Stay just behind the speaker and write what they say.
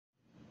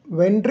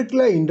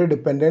Ventricular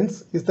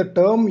interdependence is the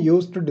term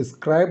used to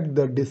describe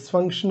the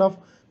dysfunction of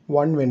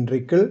one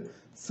ventricle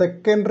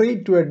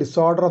secondary to a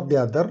disorder of the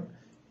other,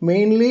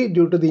 mainly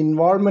due to the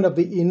involvement of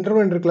the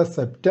interventricular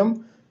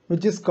septum,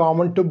 which is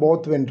common to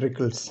both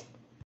ventricles.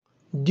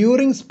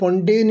 During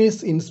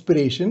spontaneous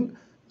inspiration,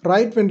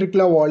 right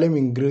ventricular volume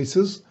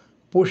increases,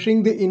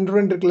 pushing the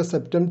interventricular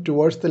septum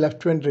towards the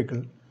left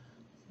ventricle.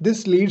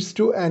 This leads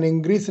to an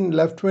increase in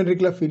left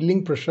ventricular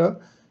filling pressure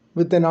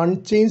with an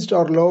unchanged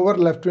or lower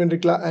left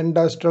ventricular and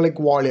diastolic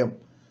volume.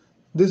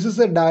 This is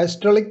a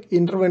diastolic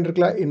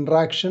interventricular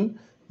interaction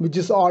which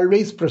is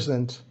always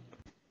present.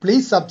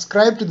 Please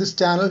subscribe to this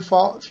channel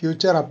for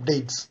future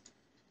updates.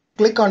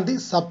 Click on the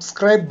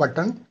subscribe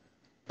button.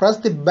 Press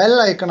the bell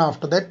icon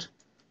after that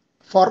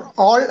for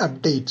all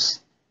updates.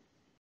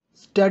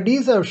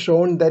 Studies have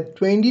shown that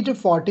 20 to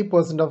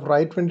 40% of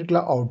right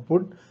ventricular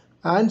output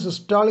and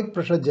systolic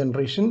pressure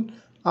generation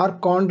are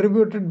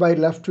contributed by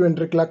left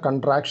ventricular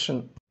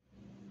contraction.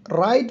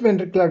 Right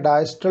ventricular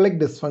diastolic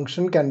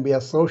dysfunction can be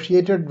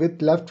associated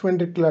with left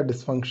ventricular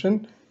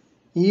dysfunction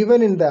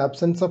even in the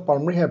absence of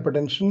pulmonary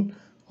hypertension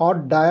or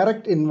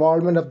direct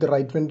involvement of the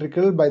right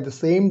ventricle by the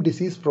same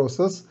disease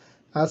process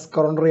as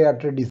coronary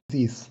artery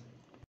disease.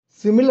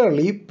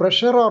 Similarly,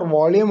 pressure or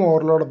volume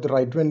overload of the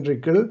right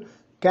ventricle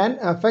can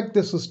affect the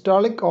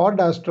systolic or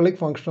diastolic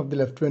function of the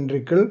left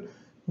ventricle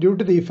due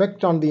to the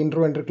effect on the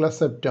interventricular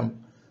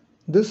septum.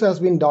 This has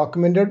been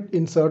documented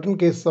in certain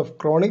cases of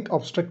chronic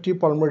obstructive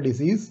pulmonary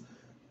disease,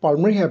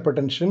 pulmonary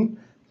hypertension,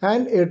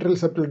 and atrial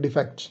septal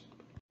defect.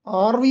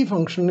 RV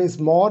function is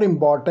more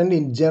important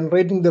in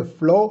generating the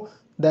flow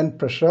than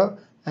pressure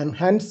and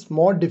hence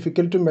more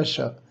difficult to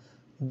measure.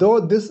 Though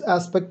this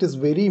aspect is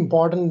very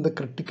important in the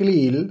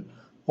critically ill,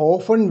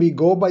 often we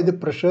go by the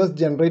pressures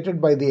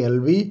generated by the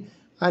LV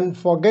and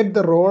forget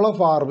the role of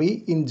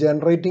RV in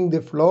generating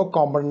the flow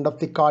component of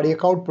the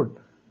cardiac output.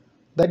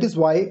 That is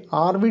why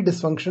RV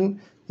dysfunction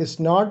is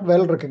not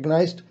well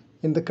recognized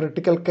in the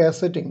critical care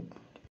setting.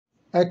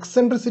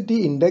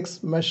 Eccentricity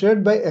index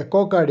measured by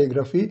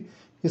echocardiography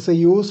is a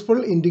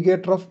useful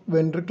indicator of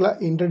ventricular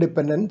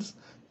interdependence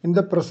in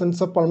the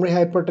presence of pulmonary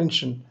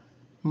hypertension.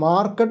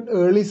 Marked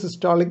early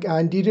systolic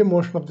anterior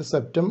motion of the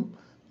septum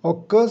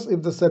occurs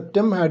if the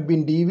septum had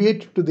been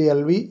deviated to the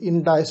LV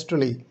in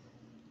diastole.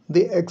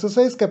 The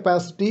exercise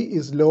capacity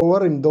is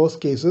lower in those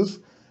cases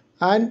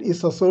and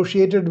is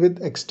associated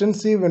with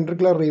extensive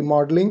ventricular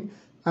remodeling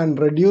and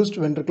reduced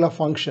ventricular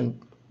function.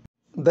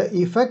 The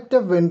effect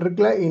of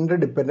ventricular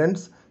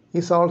interdependence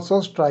is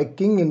also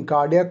striking in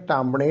cardiac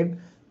tamponade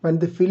when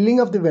the filling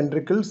of the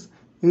ventricles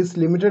is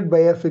limited by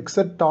a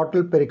fixed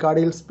total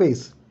pericardial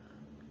space.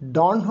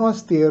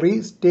 Donhor's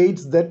theory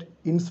states that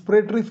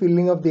inspiratory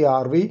filling of the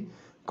RV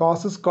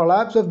causes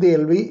collapse of the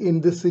LV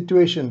in this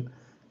situation,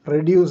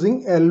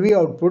 reducing LV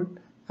output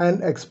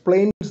and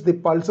explains the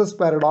pulsus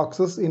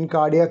paradoxes in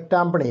cardiac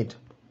tamponade.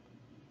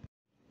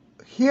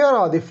 Here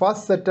are the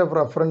first set of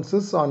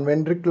references on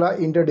ventricular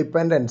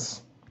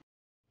interdependence.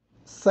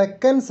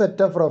 Second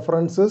set of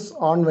references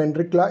on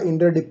ventricular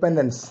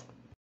interdependence.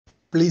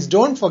 Please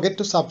don't forget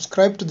to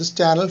subscribe to this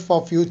channel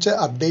for future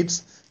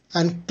updates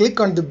and click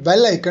on the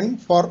bell icon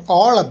for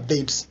all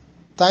updates.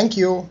 Thank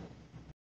you.